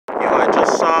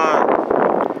saw,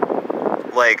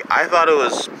 like, I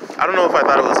don't know if I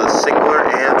thought it was a singular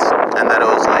ant and that it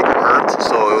was, like, hurt,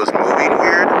 so it was moving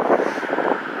weird.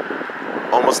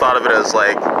 Almost thought of it as,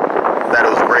 like, that it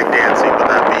was breakdancing, but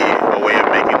that'd be a way of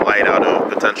making light out of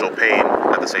potential pain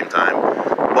at the same time.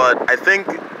 But I think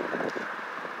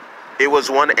it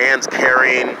was one ant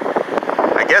carrying,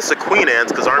 I guess, a queen ant,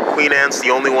 because aren't queen ants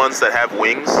the only ones that have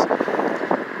wings?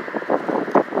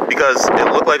 Because it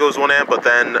looked like it was one ant, but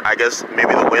then I guess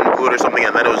maybe the wind blew it or something,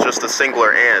 and then it was just a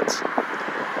singular ant.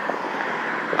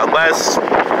 Unless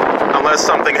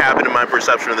something happened in my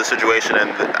perception of the situation and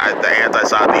the ant I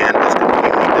saw at the end was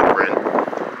completely different.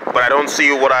 But I don't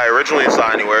see what I originally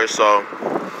saw anywhere, so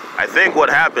I think what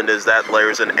happened is that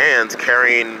there's an ant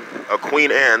carrying a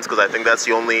queen ant, because I think that's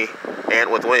the only ant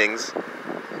with wings.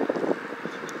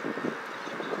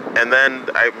 And then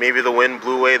maybe the wind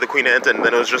blew away the queen ant, and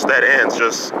then it was just that ant,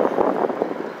 just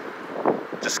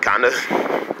kind of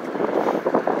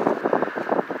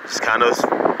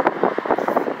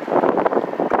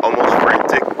almost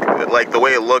frantic. Like, the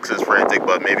way it looks is frantic,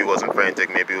 but maybe it wasn't frantic.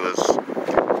 Maybe it was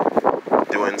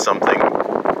doing something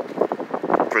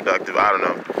productive. I don't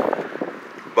know.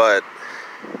 But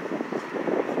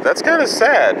that's kind of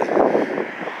sad.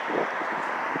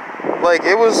 Like,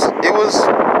 it was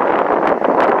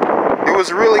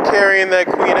really carrying that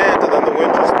queen ant, and then the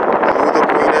wind just blew the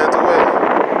queen ant away.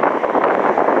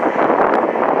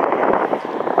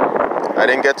 I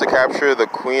didn't get to capture the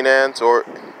queen ant,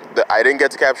 I didn't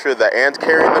get to capture the ant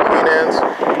carrying the queen ant,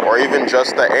 or even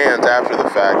just the ant after the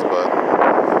fact, but